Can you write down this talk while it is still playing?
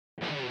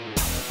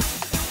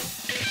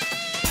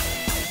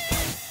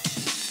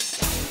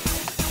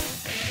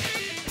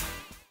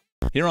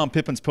Here on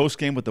Pippins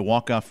postgame with the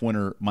walk-off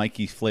winner,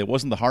 Mikey Filia. It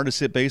wasn't the hardest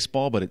hit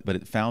baseball, but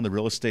it found the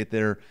real estate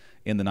there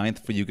in the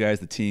ninth for you guys.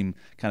 The team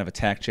kind of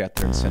attacked you out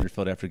there in center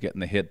field after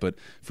getting the hit. But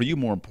for you,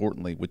 more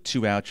importantly, with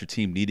 2 outs, your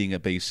team needing a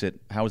base hit,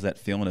 how was that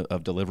feeling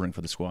of delivering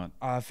for the squad?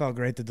 It felt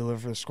great to deliver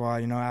for the squad.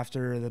 You know,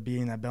 after the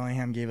beating that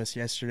Bellingham gave us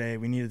yesterday,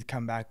 we needed to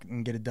come back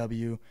and get a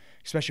W,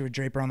 especially with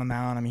Draper on the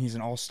mound. I mean, he's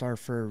an all-star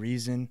for a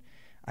reason.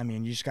 I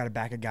mean, you just got to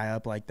back a guy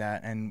up like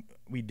that, and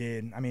we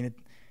did. I mean, it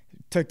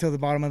took till the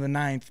bottom of the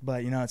ninth,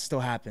 but, you know, it still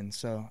happened.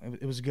 So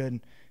it was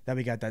good that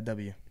we got that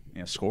W.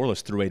 Yeah,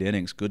 scoreless through 8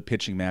 innings, good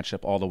pitching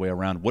matchup all the way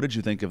around. What did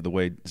you think of the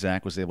way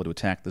Zach was able to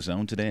attack the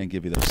zone today and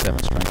give you those 7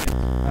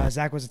 strikeouts?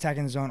 Zach was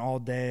attacking the zone all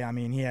day. I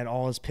mean, he had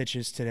all his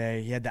pitches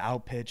today. He had the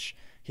out pitch.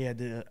 He had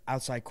the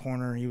outside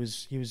corner. He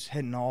was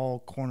hitting all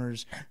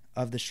corners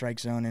of the strike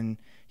zone, and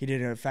he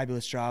did a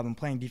fabulous job. And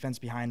playing defense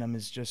behind him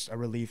is just a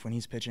relief when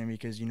he's pitching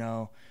because you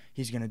know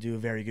he's going to do a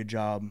very good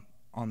job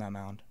on that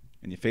mound.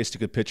 And you faced a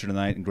good pitcher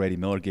tonight, and Grady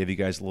Miller gave you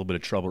guys a little bit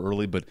of trouble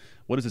early. But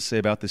what does it say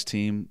about this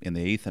team in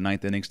the 8th and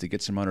 9th innings to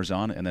get some runners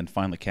on and then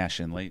finally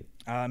cash in late?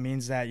 It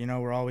means that, you know,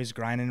 we're always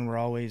grinding. We're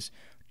always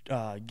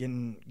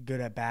getting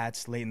good at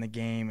bats late in the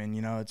game, and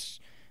you know it's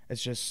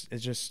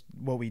just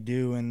what we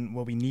do and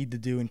what we need to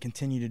do and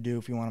continue to do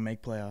if we want to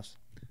make playoffs.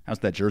 How's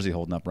that jersey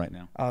holding up right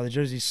now? The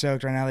jersey's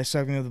soaked right now. They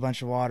soaked me with a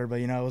bunch of water,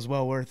 but you know it was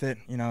well worth it.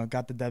 You know,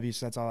 got the W,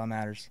 so that's all that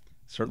matters.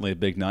 Certainly a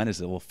big night as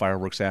a little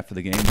fireworks after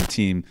the game. The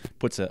team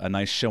puts a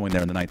nice showing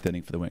there in the 9th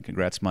inning for the win.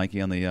 Congrats, Mikey,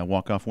 on the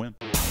walk-off win.